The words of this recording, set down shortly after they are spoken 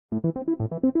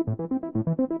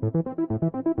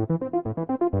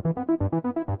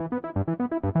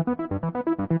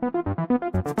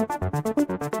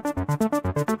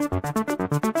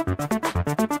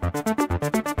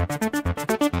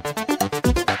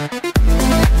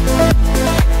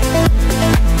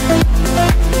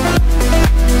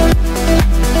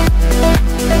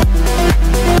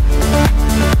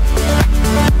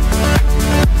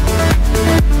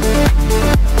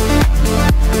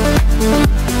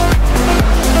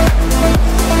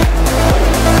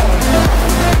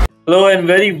Hello and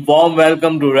very warm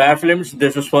welcome to Raflims.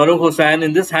 This is Farooq Hussain.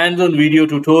 In this hands-on video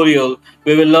tutorial,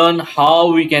 we will learn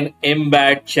how we can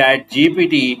embed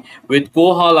ChatGPT with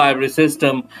Koha Library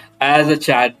System as a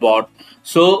chatbot.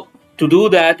 So to do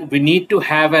that, we need to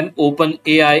have an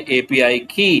OpenAI API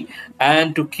key.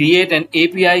 And to create an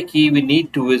API key, we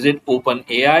need to visit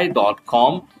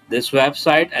openai.com, this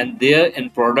website, and there in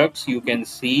products, you can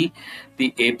see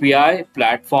the API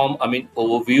platform,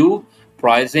 overview,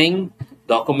 pricing,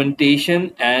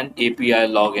 documentation, and API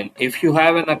login. If you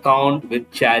have an account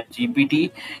with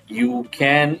ChatGPT, you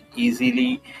can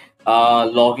easily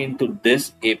log into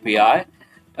this API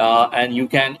and you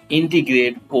can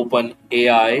integrate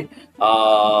OpenAI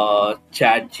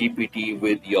ChatGPT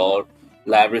with your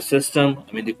library system,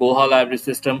 the Koha library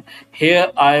system.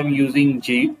 Here I am using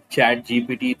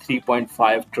ChatGPT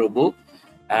 3.5 Turbo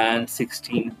and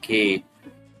 16K.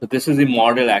 So this is the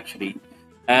model actually.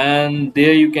 And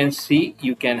there you can see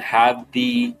you can have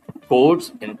the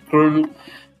codes in curl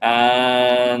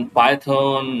and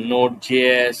Python,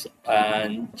 Node.js,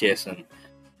 and JSON.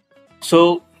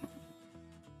 So,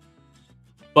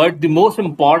 but the most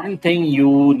important thing,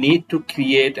 you need to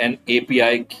create an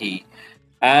API key.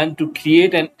 And to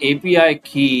create an API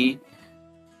key,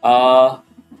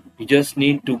 you just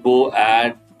need to go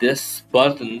at this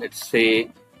button. It's say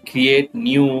create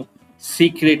new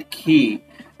secret key.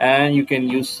 And you can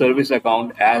use service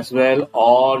account as well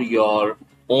or your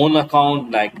own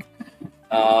account. Like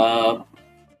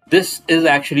this is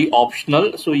actually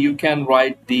optional, so you can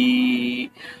write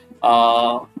the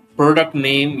product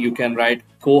name, you can write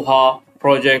Koha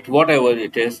project, whatever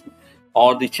it is,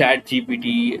 or the chat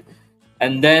GPT.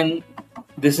 And then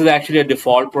this is actually a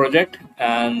default project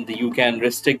and you can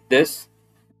restrict this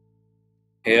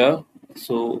here.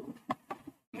 So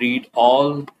read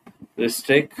all,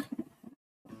 restrict,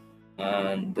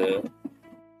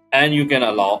 and you can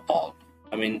allow all,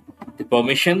 the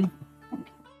permission.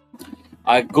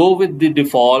 I go with the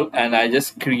default and I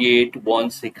just create one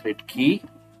secret key,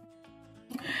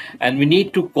 and we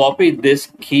need to copy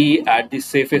this key at the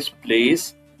safest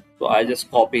place. So I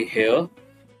just copy here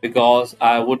because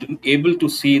I wouldn't able to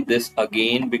see this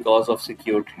again because of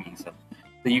security reason.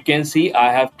 So you can see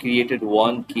I have created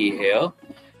one key here.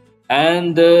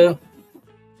 And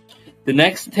the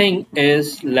next thing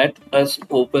is, let us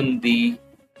open the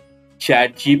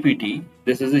ChatGPT.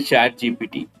 This is the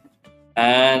ChatGPT,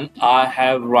 and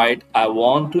I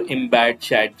want to embed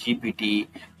ChatGPT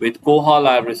with Koha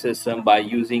library system by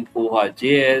using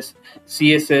Koha.js,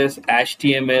 CSS,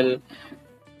 HTML.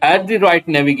 At the right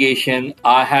navigation,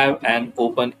 I have an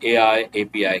OpenAI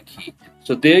API key.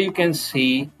 So there you can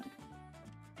see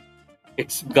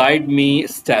it's guide me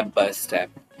step by step.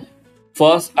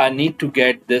 First, I need to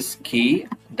get this key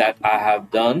that I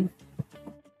have done.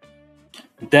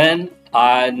 Then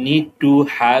I need to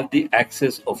have the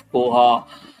access of Koha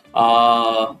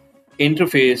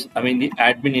interface, the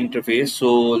admin interface.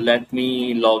 So let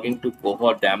me log into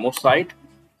Koha demo site.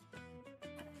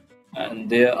 And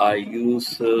there I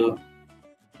use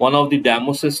one of the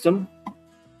demo system.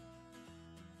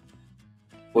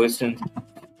 For instance,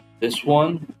 this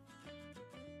one,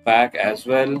 back as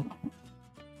well.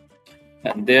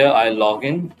 And there I log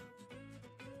in,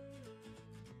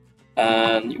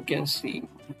 and you can see.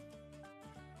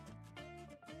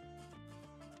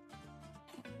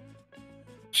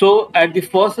 So at the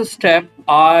first step,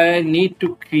 I need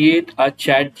to create a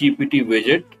ChatGPT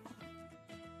widget,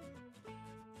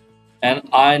 and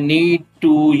I need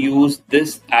to use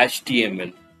this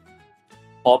HTML.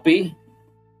 Copy.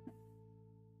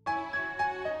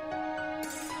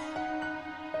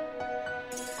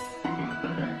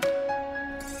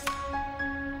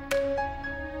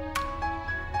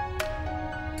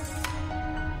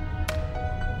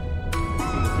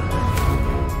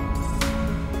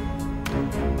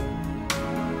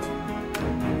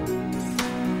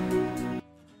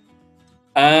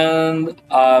 And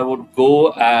I would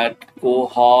go at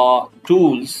Koha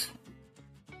tools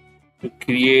to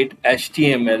create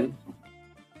HTML,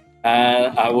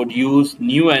 and I would use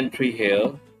new entry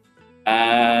here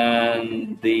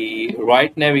and the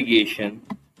right navigation,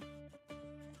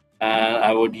 and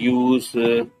I would use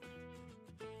the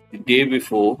day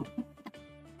before,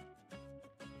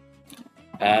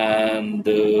 and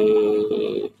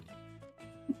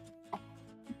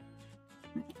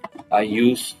I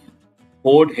use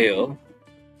code here,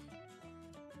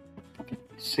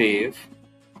 save.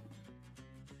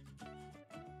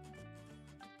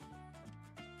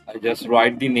 I just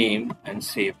write the name and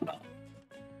save now.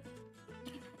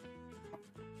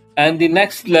 And the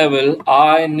next level,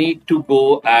 I need to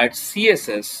go at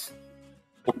CSS.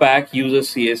 OPAC uses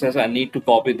CSS. I need to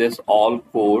copy this all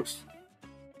codes.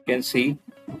 You can see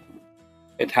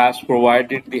it has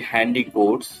provided the handy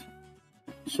codes.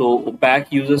 So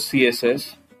OPAC uses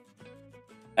CSS,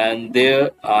 and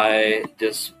there I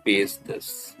just paste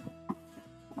this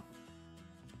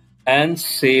and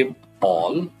save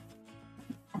all.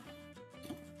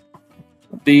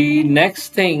 The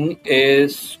next thing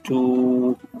is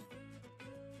to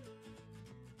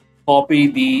copy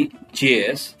the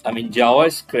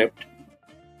JavaScript,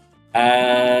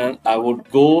 and I would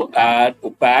go at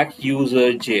OPAC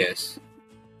user JS.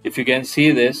 If you can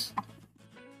see this,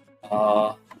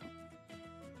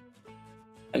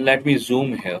 and let me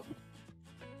zoom here,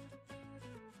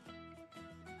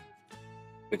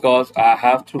 because I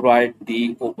have to write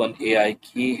the OpenAI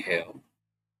key here.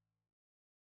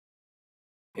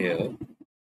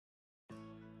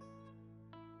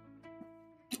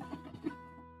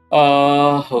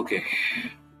 Okay.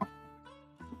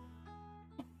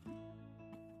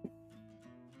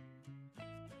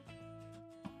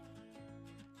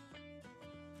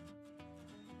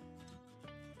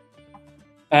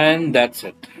 And that's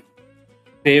it.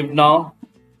 Save now.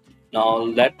 Now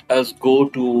let us go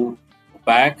to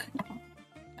back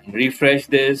and refresh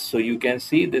this, so you can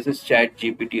see this is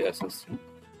ChatGPT Assistant.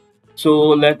 So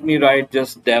let me write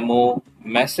just demo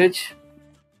message,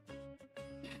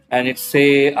 and it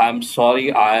say, I'm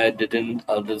sorry, I didn't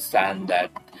understand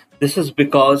that. This is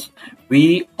because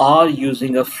we are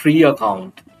using a free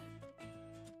account.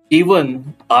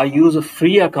 Even I use a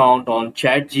free account on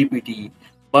ChatGPT,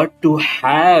 but to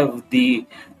have the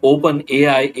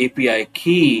OpenAI API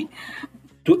key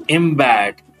to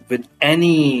embed with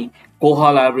any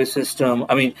Koha library system,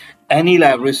 any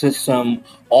library system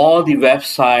or the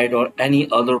website or any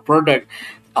other product,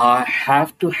 I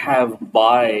have to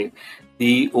buy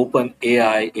the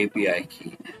OpenAI API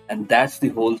key. And that's the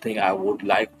whole thing I would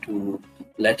like to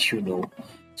let you know.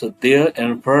 So there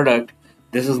in a product,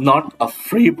 this is not a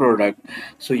free product.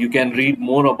 So you can read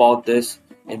more about this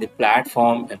in the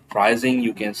platform and pricing.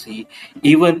 You can see,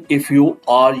 even if you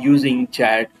are using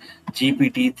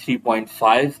ChatGPT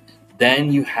 3.5,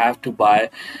 then you have to buy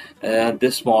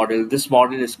this model. This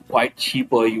model is quite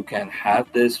cheaper. You can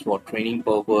have this for training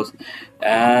purpose,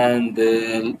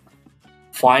 and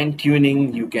fine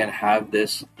tuning. You can have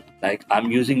this, like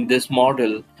I'm using this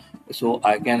model, so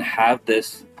I can have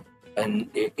this in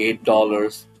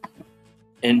 $8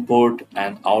 input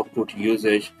and output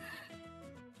usage.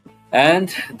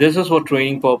 And this is for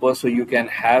training purpose, so you can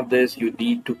have this. You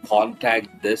need to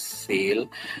contact this sale,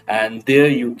 and there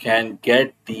you can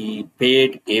get the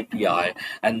paid API,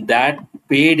 and that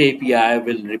paid API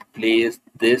will replace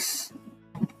this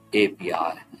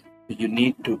API. You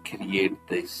need to create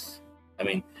this.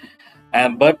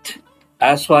 But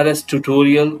as far as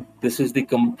tutorial, this is the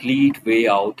complete way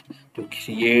out to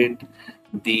create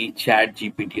the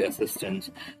ChatGPT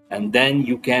assistants, and then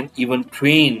you can even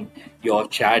train your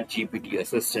ChatGPT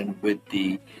assistant with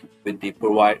your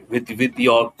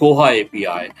Koha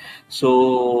API.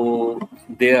 So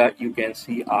there you can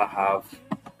see I have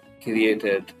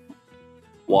created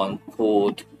one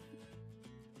code,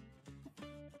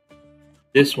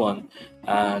 this one,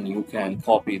 and you can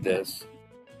copy this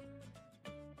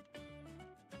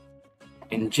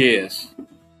in JS.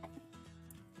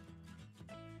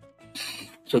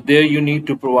 So there you need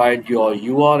to provide your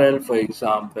URL. For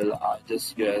example, I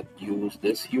just use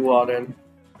this URL.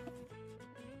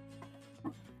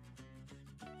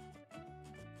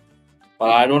 But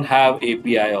I don't have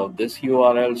API of this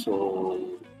URL, so.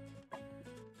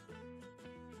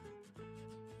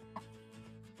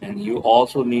 And you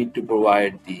also need to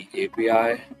provide the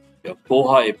API, your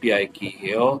Koha API key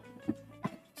here.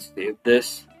 Save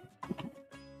this.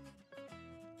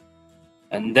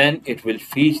 And then it will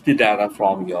fetch the data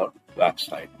from your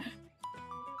website.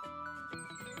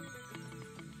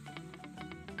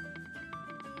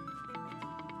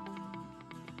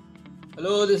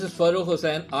 Hello, this is Farooq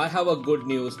Hussain. I have a good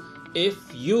news. If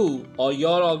you or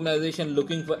your organization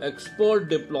looking for export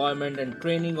deployment and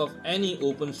training of any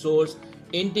open source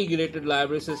integrated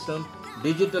library system,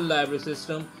 digital library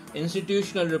system,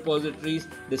 institutional repositories,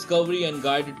 discovery and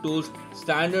guided tools,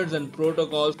 standards and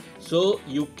protocols. So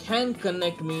you can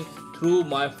connect me through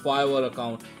my Fiverr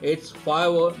account. It's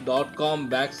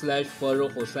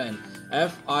fiverr.com/Farooq Hussain.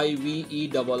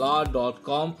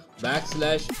 fiverr.com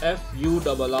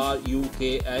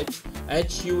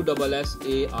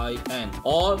 /FURRUKHHUSSAIN,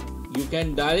 or you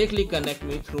can directly connect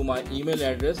me through my email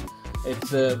address.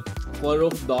 It's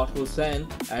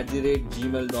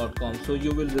farooq.hussain@gmail.com. So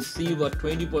you will receive a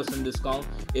 20% discount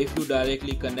if you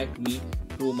directly connect me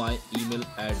through my email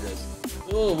address.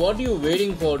 So what are you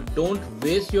waiting for? Don't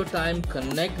waste your time.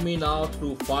 Connect me now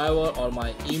through Fiverr or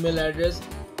my email address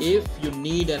if you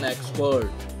need an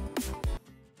expert.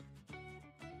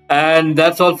 And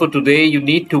that's all for today. You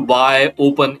need to buy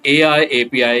OpenAI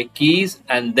API keys,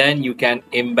 and then you can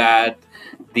embed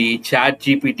the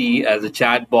ChatGPT as a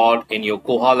chatbot in your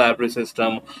Koha library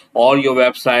system or your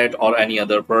website or any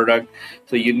other product.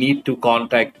 So you need to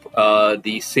contact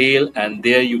the sale, and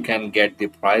there you can get the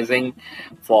pricing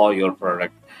for your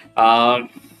product. Uh,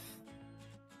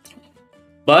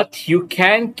 but you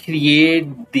can create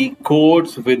the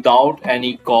codes without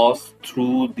any cost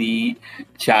through the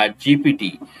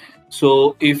ChatGPT.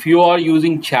 So if you are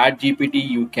using ChatGPT,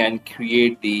 you can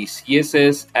create the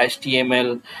CSS,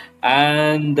 HTML,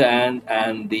 and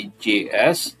the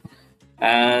JS,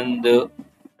 and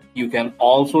you can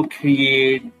also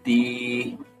create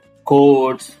the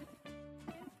codes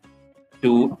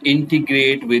to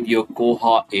integrate with your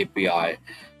Koha API.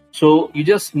 So you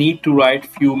just need to write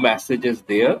few messages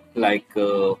there, like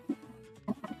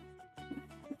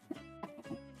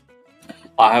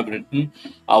I have written,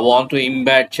 I want to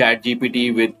embed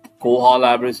ChatGPT with Koha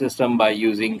library system by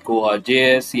using Koha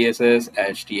JS, CSS,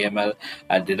 HTML.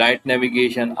 At the right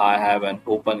navigation, I have an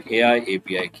OpenAI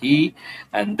API key,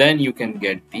 and then you can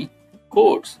get the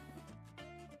codes.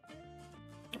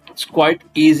 It's quite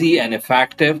easy and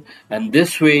effective, and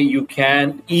this way you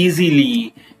can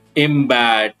easily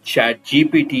embed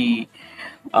ChatGPT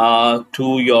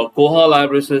to your Koha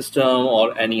library system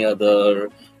or any other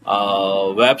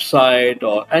website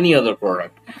or any other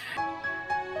product.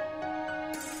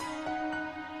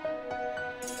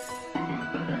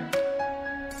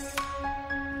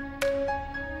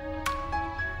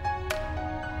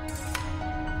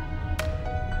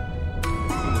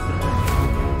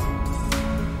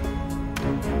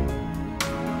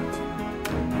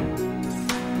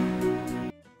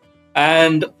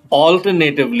 And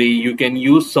alternatively, you can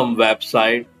use some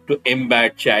website to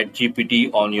embed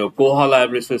ChatGPT on your Koha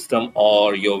library system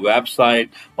or your website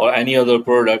or any other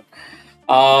product.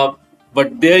 Uh,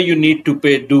 but there you need to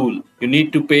pay dual. You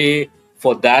need to pay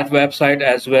for that website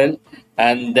as well,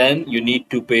 and then you need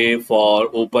to pay for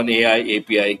OpenAI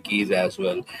API keys as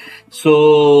well.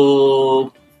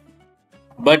 So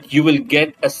but you will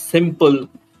get a simple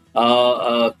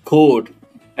code,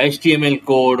 HTML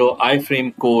code or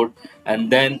iframe code,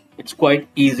 and then it's quite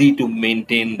easy to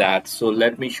maintain that. So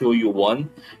let me show you one.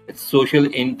 It's Social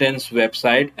Intents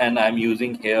website, and I'm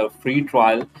using here free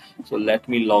trial. So let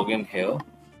me log in here,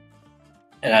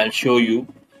 and I'll show you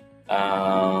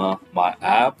my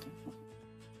app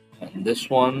and this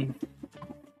one.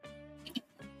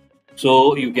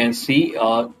 So you can see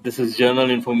this is general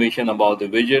information about the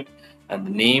widget and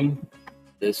the name.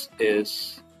 This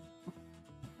is,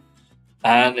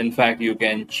 and in fact you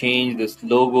can change this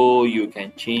logo, you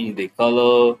can change the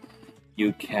color,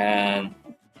 you can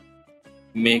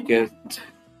make it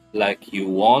like you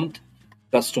want,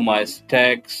 customize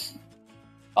text,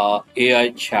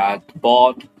 AI chat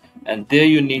bot, and there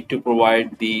you need to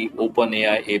provide the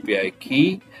OpenAI API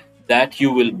key that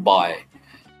you will buy,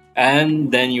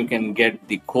 and then you can get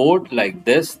the code like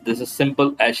this. This is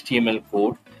simple HTML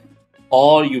code,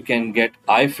 or you can get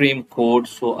iframe code.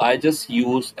 So I just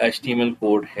use HTML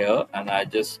code here, and I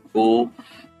just go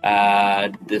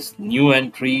at this new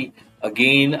entry.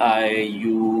 Again, I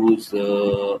use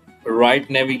right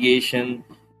navigation,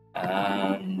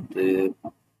 and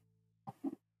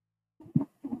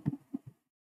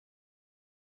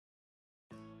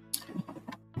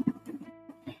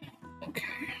okay,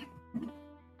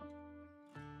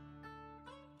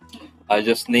 I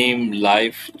just name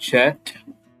live chat,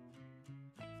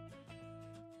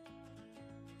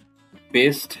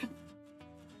 paste,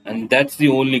 and that's the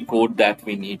only code that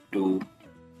we need to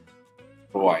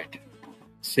provide.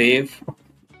 Save,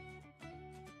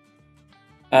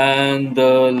 and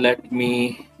let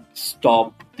me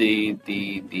stop the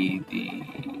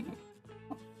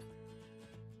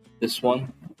this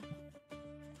one.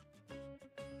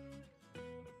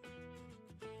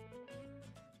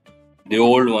 The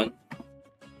old one,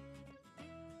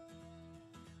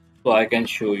 so I can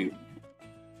show you.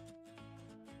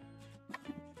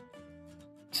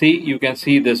 See, you can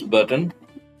see this button,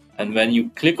 and when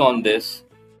you click on this,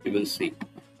 you will see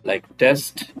like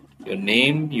test, your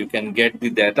name, you can get the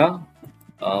data.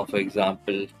 For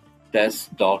example,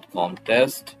 test.com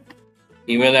test,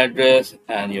 email address,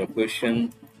 and your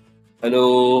question.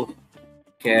 Hello,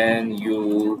 can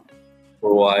you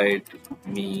provide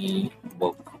me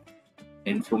book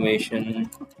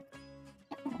information?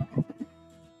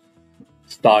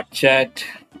 Start chat.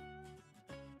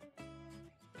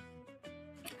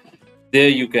 There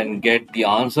you can get the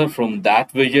answer from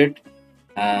that widget,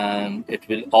 and it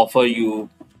will offer you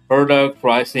product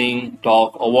pricing,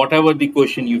 talk, or whatever the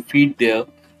question you feed there,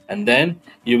 and then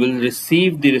you will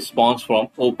receive the response from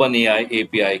OpenAI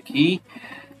API key.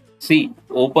 See,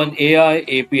 OpenAI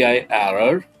API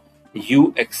error,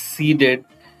 you exceeded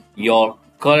your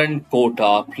current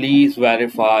quota. Please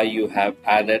verify you have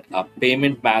added a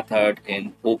payment method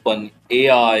in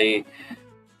OpenAI.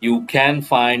 You can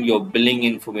find your billing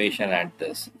information at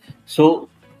this. So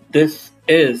this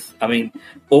is,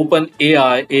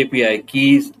 OpenAI API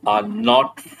keys are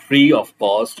not free of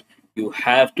cost. You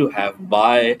have to have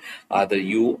buy, either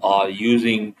you are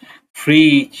using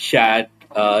free chat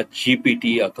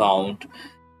GPT account,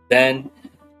 then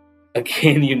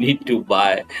again you need to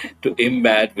buy to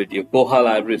embed with your Koha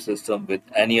library system with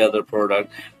any other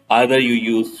product. Either you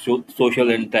use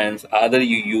social intents, either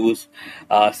you use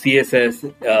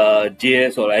CSS,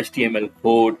 JS, or HTML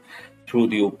code through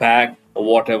the OPAC or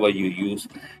whatever you use.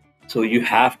 So you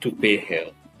have to pay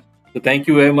here. So thank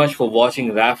you very much for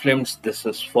watching Raflims. This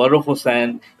is Farooq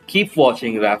Hussain. Keep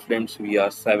watching Raflims. We are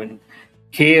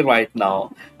 7K right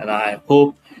now, and I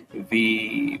hope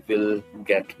we will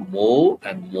get more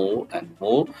and more and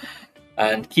more.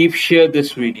 And keep share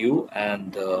this video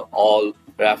and all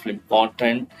Raflim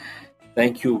content.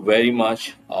 Thank you very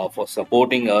much for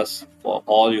supporting us, for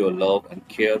all your love and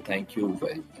care. Thank you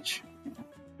very much.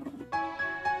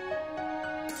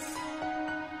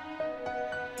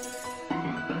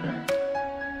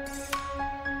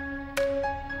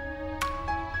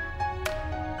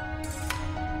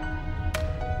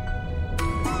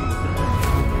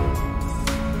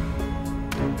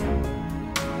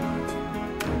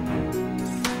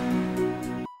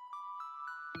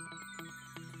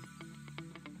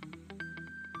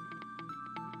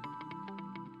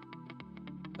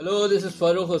 Hello, this is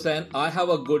Farooq Hussain. I have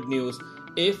a good news.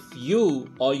 If you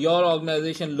or your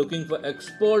organization looking for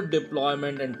export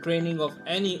deployment and training of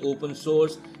any open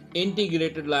source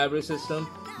integrated library system,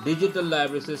 digital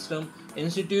library system,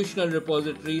 institutional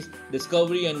repositories,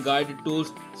 discovery and guided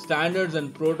tools, standards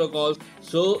and protocols,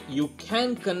 so you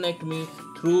can connect me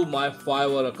through my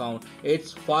Fiverr account.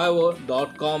 It's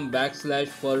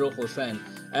fiverr.com/Farooq Hussain.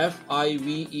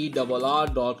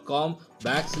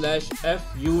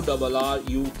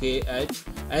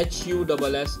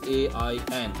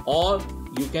 fiverr.com/FURRUKHHUSSAIN, or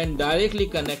you can directly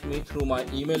connect me through my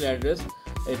email address.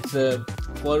 It's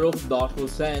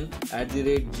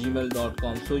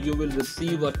farooq.hussain@gmail.com. So you will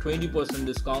receive a 20%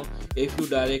 discount if you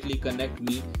directly connect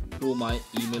me through my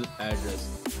email address.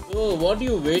 So what are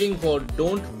you waiting for?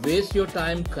 Don't waste your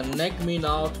time. Connect me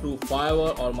now through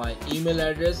Fiverr or my email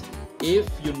address if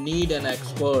you need an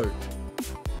expert.